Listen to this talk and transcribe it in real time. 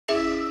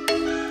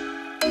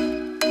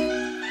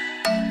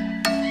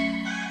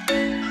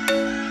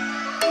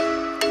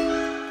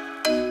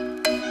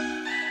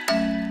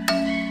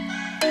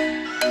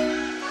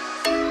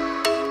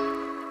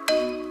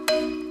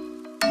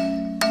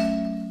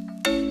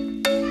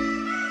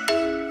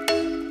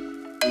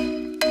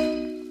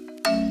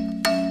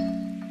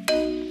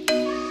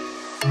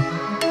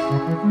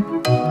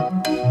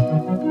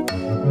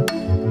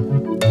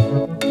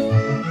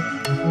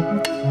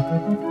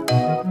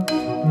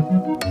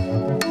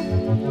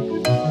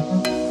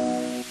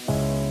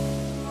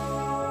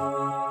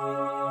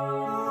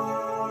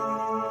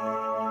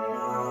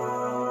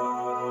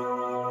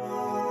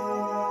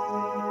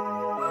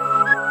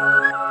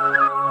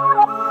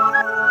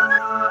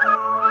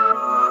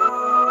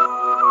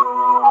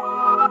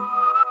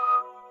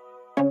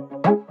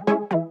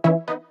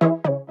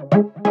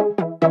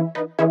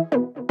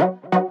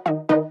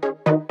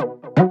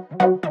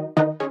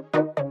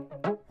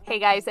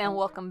guys, and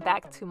welcome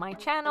back to my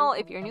channel.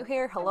 If you're new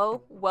here,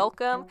 hello,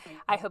 welcome.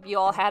 I hope you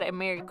all had a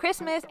Merry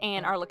Christmas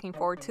and are looking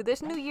forward to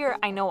this new year.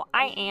 I know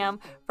I am,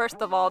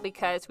 first of all,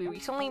 because we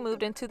recently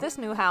moved into this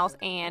new house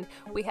and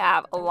we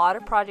have a lot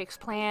of projects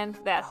planned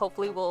that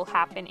hopefully will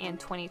happen in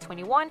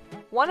 2021.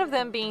 One of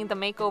them being the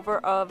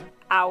makeover of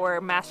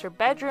our master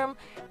bedroom,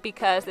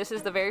 because this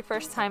is the very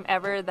first time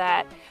ever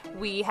that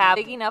we have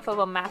big enough of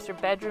a master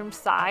bedroom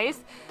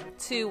size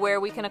to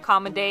where we can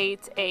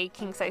accommodate a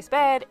king size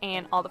bed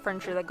and all the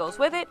furniture that goes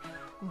with it.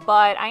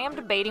 But I am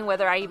debating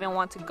whether I even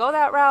want to go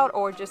that route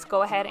or just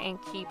go ahead and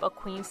keep a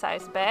queen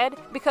size bed,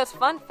 because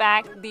fun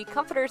fact, the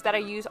comforters that I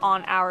use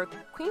on our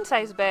queen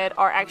size bed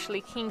are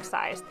actually king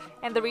size,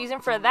 and the reason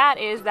for that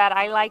is that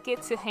I like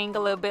it to hang a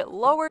little bit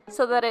lower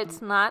so that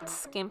it's not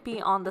skimpy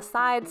on the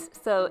sides.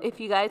 So if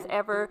you guys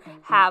ever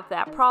have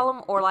that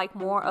problem or like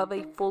more of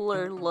a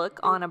fuller look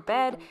on a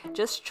bed,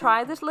 just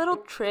try this little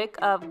trick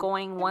of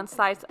going one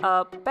size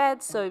up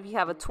bed. So if you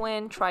have a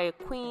twin, try a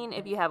queen.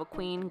 If you have a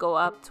queen, go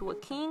up to a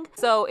king.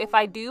 So if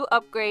I do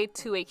upgrade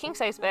to a king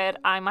size bed,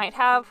 I might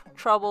have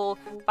trouble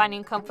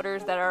finding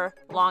comforters that are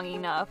long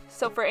enough.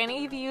 So for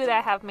any of you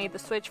that have made the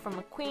switch from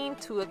a queen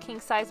to a king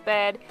size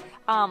bed,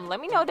 let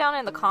me know down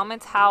in the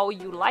comments how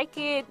you like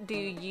it. Do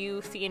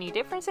you see any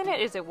difference in it?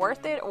 Is it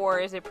worth it, or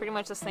is it pretty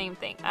much the same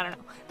thing? I don't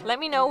know. Let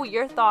me know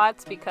your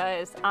thoughts,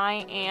 because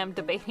I am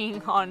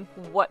debating on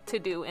what to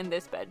do in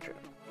this bedroom.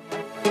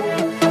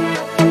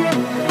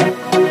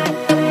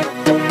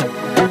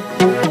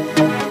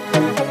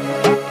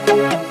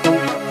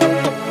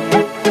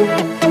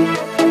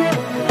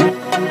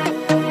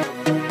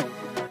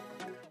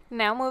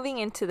 Now moving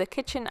into the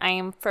kitchen, I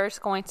am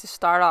first going to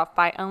start off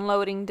by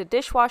unloading the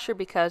dishwasher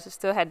because it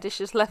still had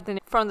dishes left in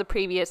it from the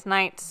previous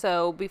night.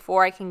 So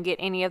before I can get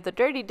any of the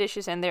dirty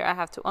dishes in there, I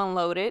have to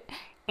unload it.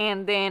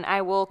 And then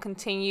I will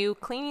continue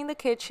cleaning the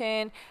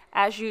kitchen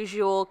as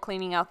usual,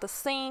 cleaning out the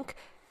sink,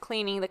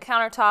 cleaning the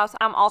countertops.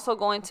 I'm also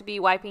going to be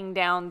wiping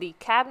down the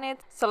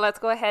cabinets. So let's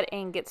go ahead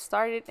and get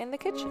started in the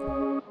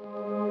kitchen.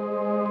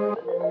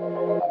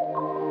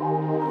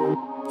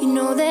 You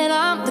know that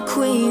I'm the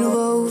queen of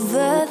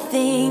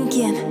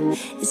overthinking.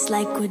 It's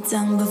like we're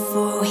done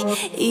before we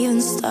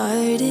even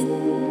started.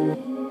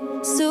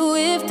 So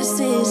if this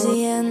is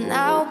the end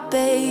now,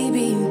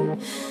 baby,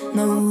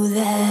 know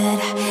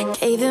that I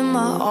gave it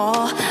my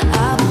all.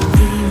 I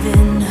believe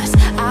in us,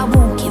 I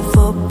won't give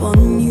up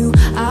on you.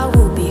 I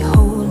will be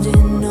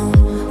holding on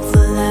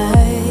for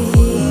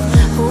life.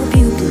 Hope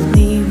you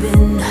believe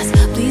in us,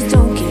 please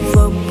don't give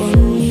up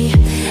on me.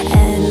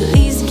 At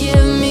least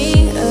give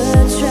me a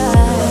try.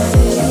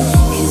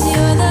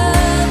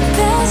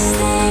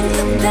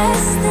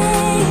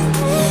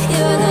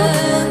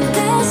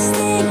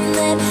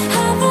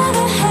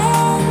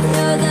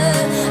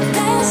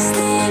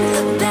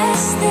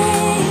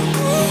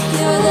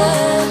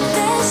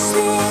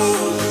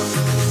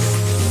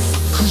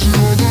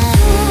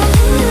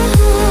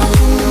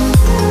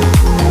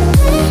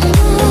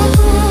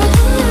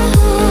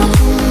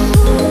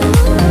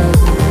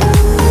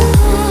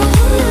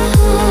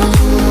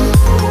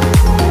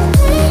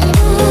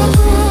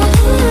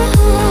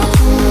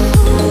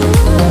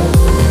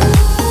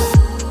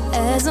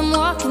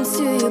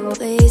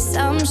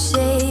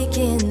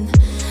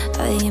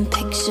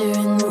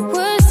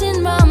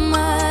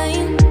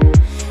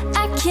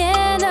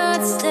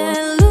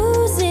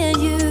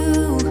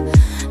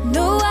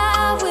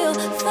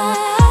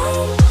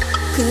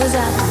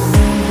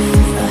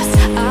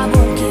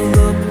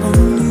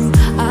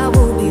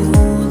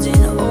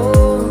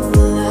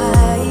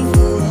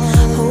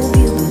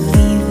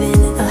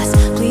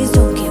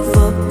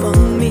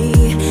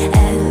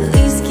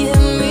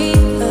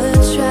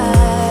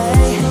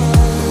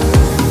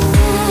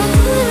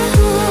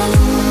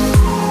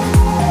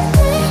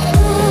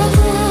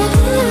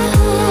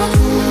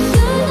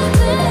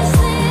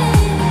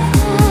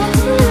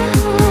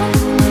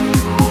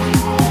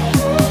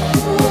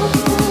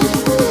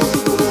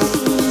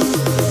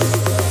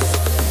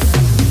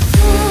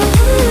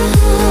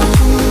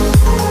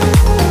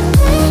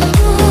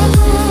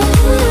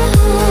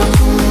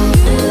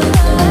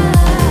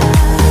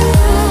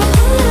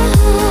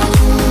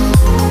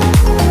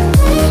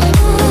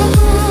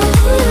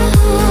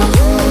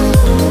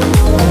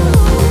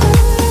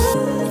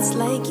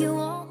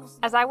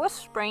 As I was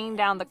spraying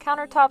down the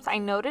countertops, I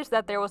noticed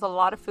that there was a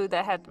lot of food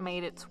that had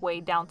made its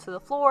way down to the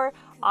floor.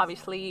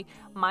 Obviously,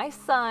 my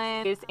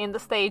son is in the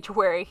stage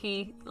where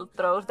he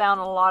throws down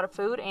a lot of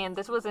food, and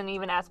this wasn't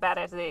even as bad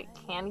as it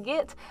can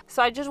get.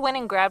 So I just went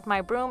and grabbed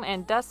my broom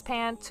and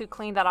dustpan to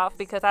clean that off,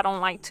 because I don't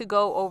like to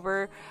go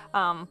over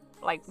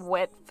like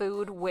wet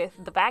food with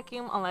the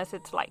vacuum unless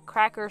it's like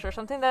crackers or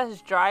something that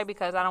is dry,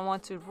 because I don't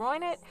want to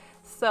ruin it.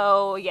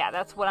 So yeah,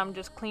 that's what I'm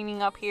just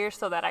cleaning up here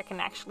so that I can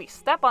actually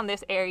step on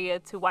this area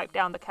to wipe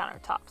down the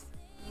countertops.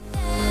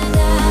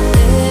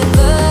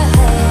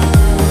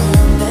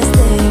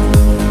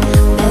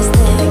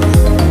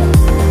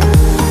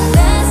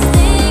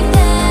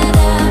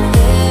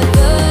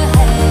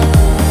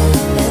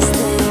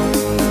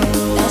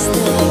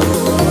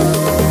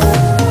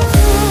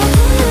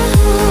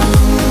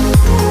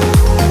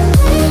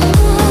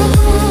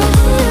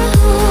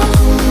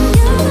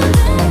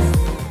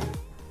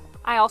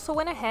 also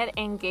went ahead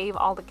and gave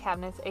all the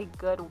cabinets a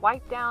good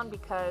wipe down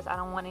because I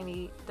don't want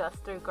any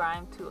dust or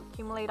grime to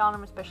accumulate on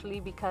them, especially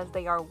because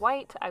they are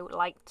white. I would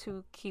like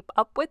to keep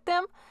up with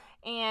them.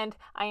 And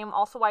I am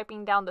also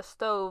wiping down the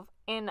stove.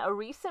 In a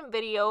recent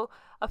video,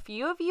 a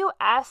few of you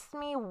asked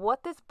me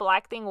what this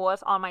black thing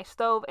was on my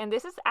stove, and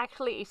this is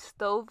actually a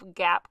stove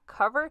gap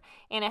cover,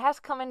 and it has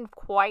come in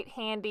quite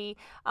handy.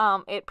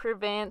 It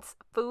prevents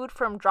food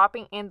from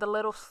dropping in the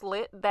little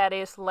slit that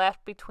is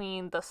left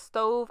between the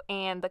stove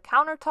and the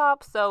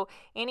countertop, so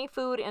any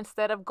food,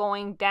 instead of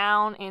going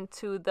down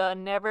into the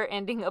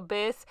never-ending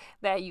abyss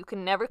that you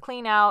can never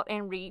clean out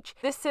and reach,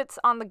 this sits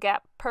on the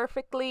gap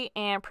perfectly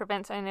and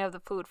prevents any of the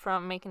food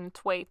from making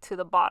its way to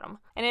the bottom.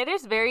 And it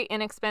is very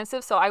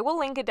inexpensive, so I will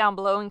link it down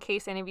below in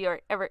case any of you are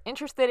ever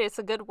interested. It's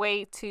a good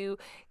way to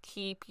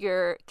keep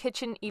your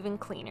kitchen even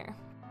cleaner.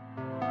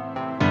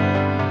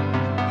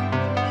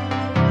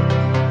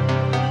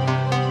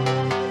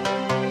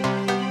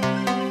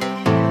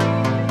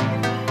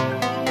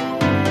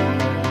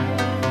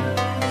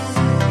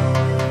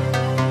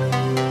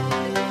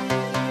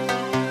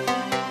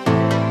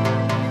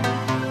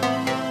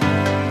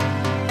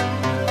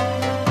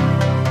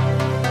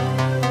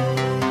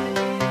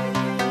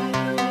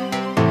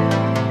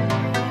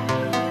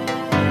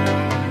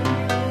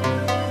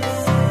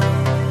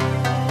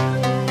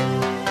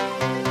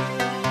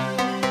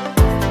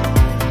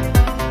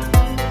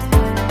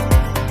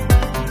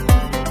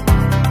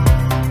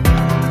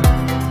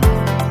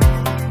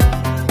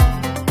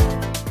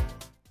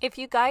 If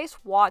you guys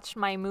watched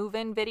my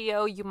move-in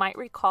video, you might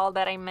recall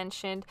that I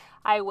mentioned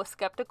I was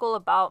skeptical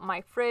about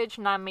my fridge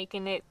not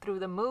making it through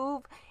the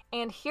move.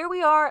 And here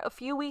we are a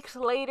few weeks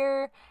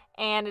later,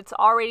 and it's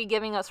already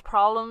giving us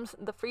problems.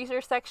 The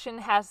freezer section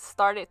has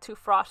started to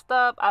frost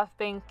up. I've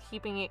been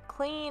keeping it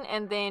clean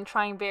and then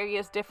trying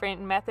various different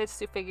methods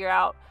to figure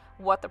out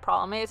what the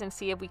problem is and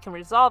see if we can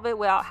resolve it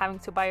without having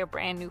to buy a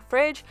brand new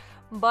fridge.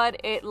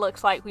 But it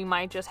looks like we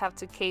might just have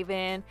to cave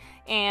in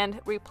and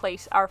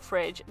replace our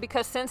fridge,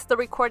 because since the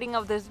recording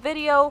of this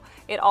video,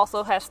 it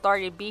also has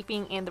started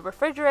beeping in the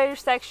refrigerator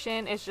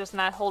section. It's just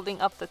not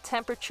holding up the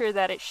temperature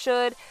that it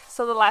should.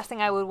 So the last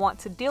thing I would want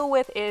to deal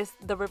with is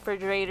the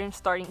refrigerator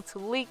starting to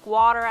leak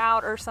water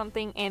out or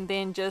something and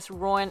then just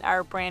ruin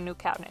our brand new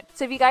cabinet.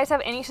 So if you guys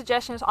have any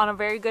suggestions on a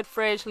very good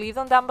fridge, leave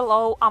them down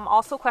below. I'm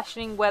also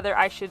questioning whether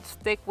I should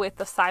stick with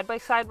the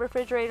side-by-side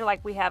refrigerator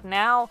like we have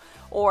now,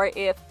 or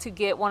if to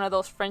get one of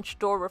those French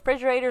door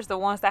refrigerators, the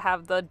ones that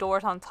have the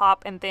doors on top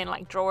and then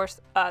like drawers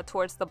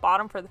towards the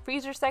bottom for the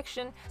freezer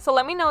section. So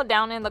let me know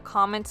down in the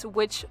comments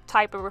which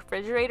type of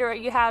refrigerator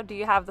you have. Do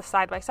you have the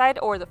side-by-side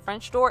or the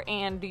French door,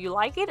 and do you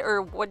like it,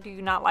 or what do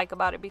you not like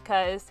about it?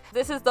 Because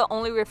this is the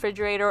only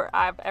refrigerator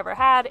I've ever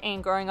had,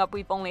 and growing up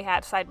we've only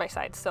had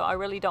side-by-side, so I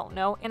really don't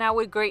know, and I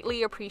would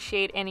greatly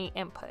appreciate any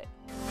input.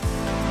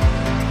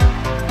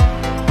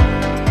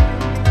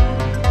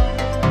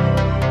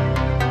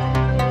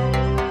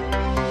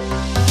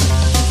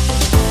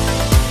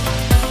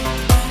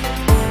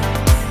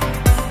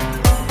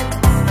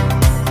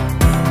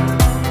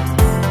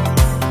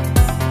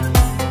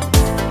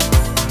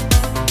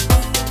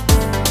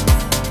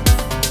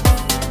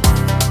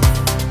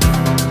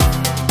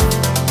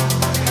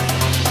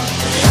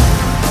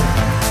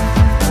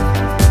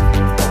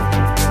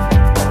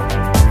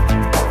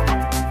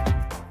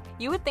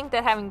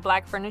 That having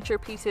black furniture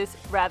pieces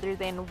rather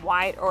than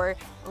white or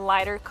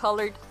lighter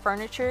colored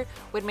furniture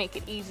would make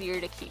it easier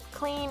to keep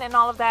clean and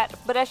all of that,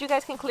 but as you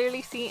guys can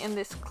clearly see in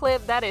this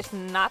clip, that is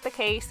not the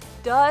case.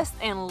 Dust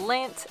and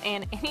lint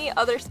and any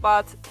other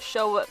spots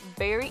show up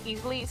very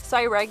easily, so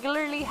I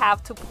regularly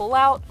have to pull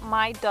out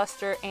my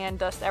duster and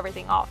dust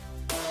everything off.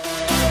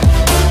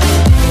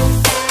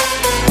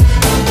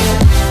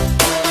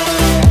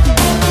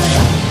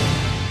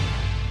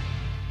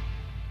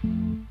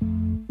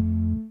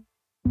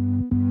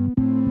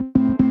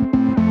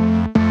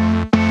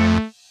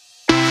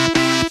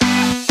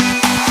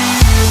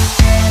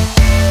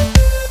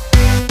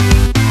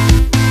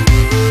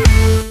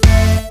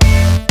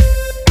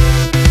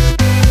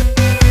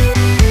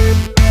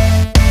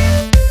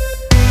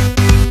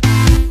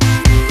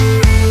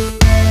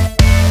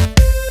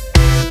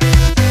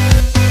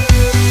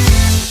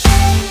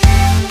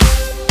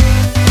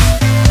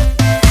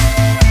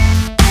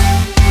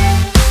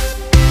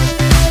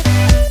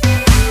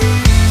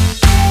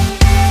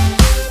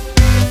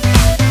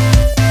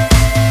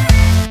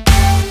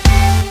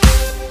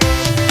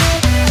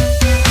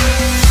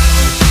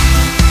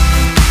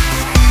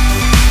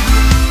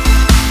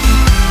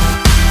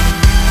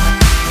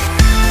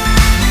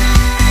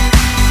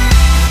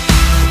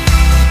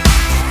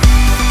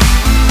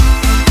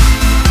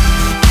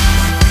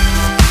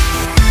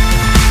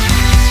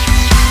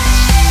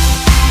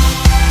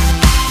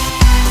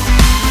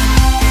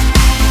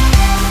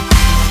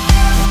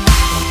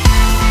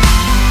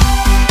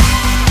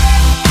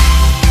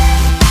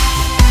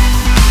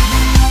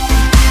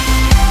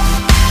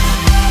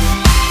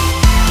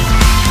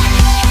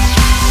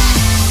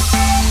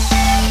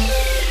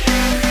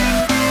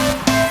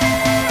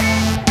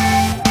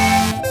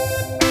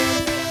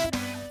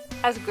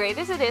 As great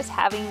as it is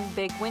having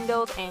big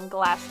windows and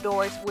glass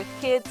doors with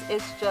kids,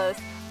 it's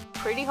just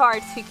pretty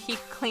hard to keep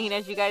clean.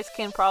 As you guys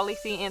can probably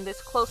see in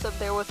this close-up,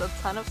 there was a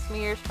ton of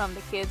smears from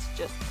the kids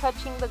just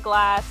touching the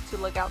glass to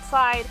look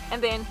outside.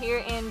 And then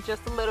here in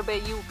just a little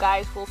bit, you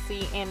guys will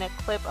see in a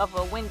clip of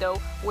a window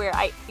where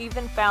I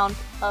even found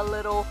a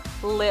little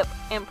lip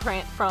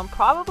imprint from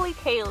probably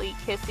Kaylee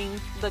kissing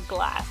the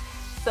glass.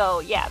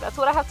 So yeah, that's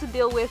what I have to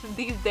deal with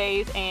these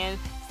days, and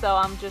so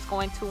I'm just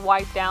going to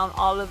wipe down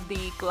all of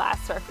the glass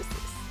surfaces.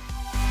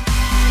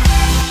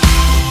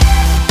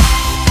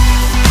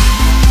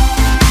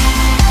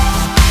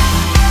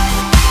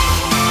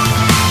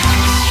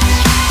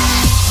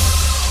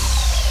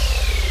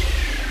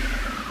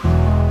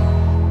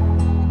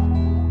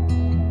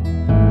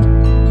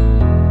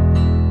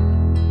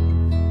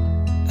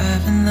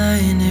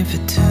 For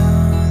too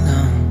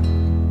long,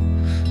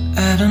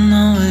 I don't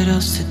know what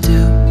else to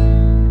do.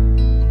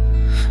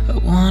 I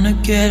wanna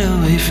get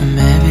away from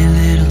every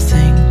little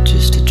thing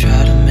just to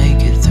try to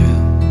make it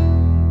through.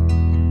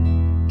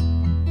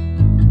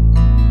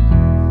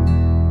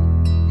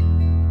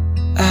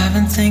 I've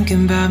been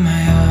thinking about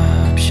my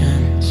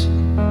options,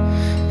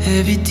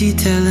 every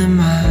detail in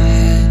my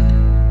head,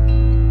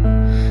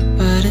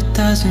 but it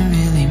doesn't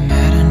really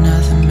matter,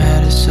 nothing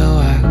matters, so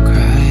I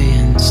cry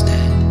instead.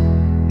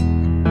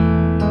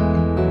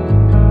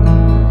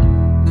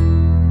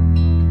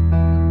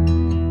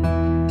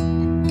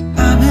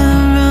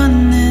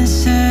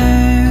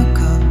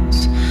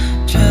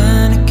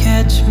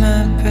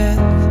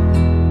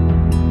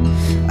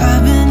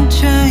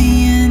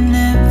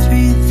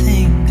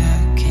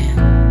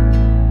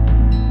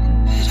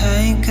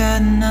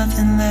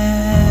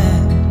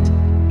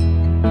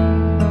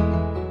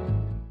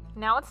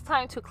 Now it's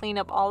time to clean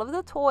up all of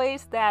the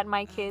toys that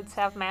my kids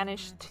have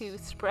managed to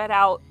spread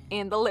out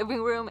in the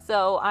living room.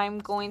 So I'm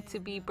going to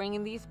be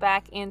bringing these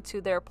back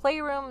into their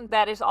playroom.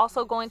 That is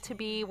also going to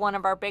be one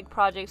of our big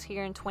projects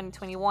here in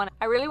 2021.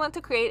 I really want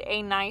to create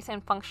a nice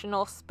and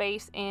functional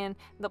space in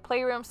the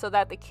playroom so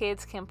that the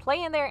kids can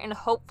play in there, and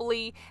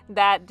hopefully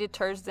that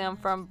deters them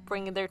from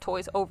bringing their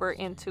toys over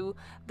into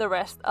the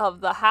rest of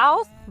the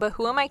house. But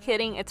who am I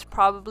kidding? It's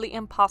probably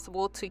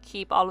impossible to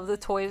keep all of the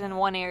toys in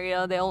one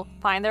area. They'll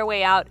find their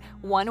way out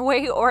one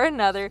way or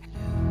another.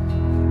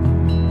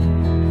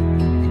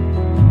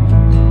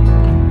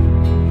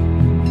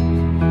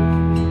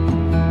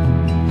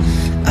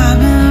 I've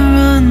been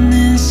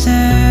running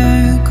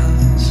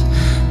circles,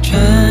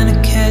 trying to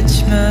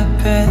catch my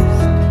breath.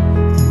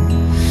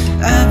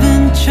 I've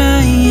been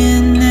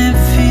trying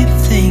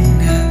everything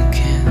I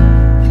can,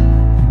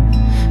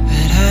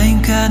 but I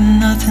ain't got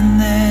nothing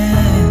left.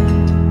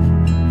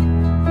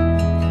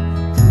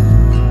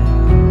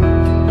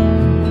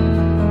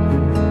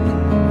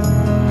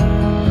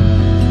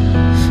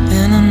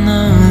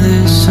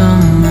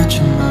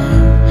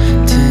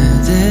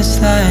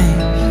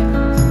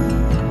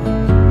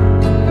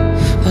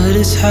 But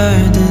it's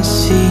hard to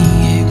see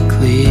it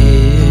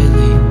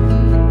clearly.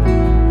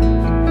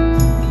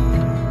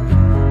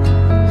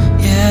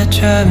 Yeah, I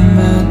try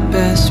my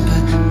best,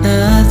 but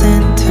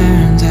nothing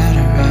turns out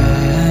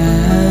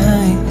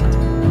right.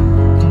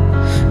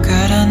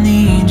 God, I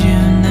need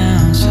you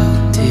now so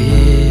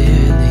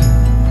dearly,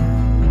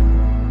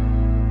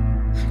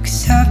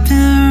 'cause I've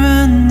been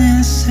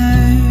running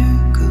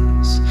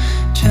circles,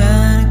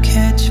 trying to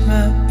catch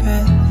my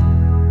breath.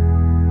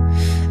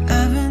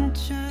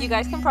 You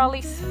guys can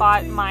probably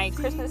spot my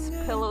Christmas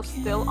pillow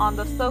still on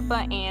the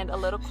sofa and a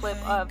little clip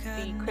of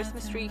the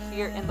Christmas tree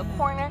here in the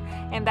corner,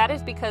 and that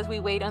is because we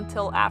wait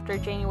until after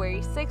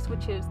January 6th,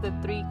 which is the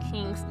Three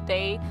Kings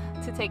Day,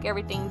 to take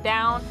everything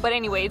down. But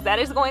anyways, that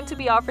is going to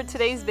be all for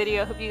today's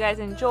video. Hope you guys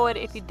enjoyed.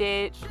 If you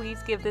did,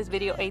 please give this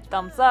video a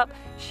thumbs up,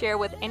 share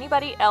with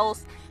anybody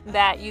else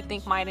that you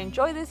think might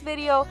enjoy this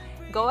video.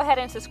 Go ahead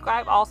and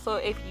subscribe also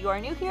if you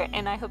are new here,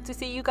 and I hope to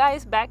see you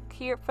guys back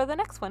here for the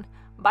next one.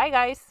 Bye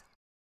guys.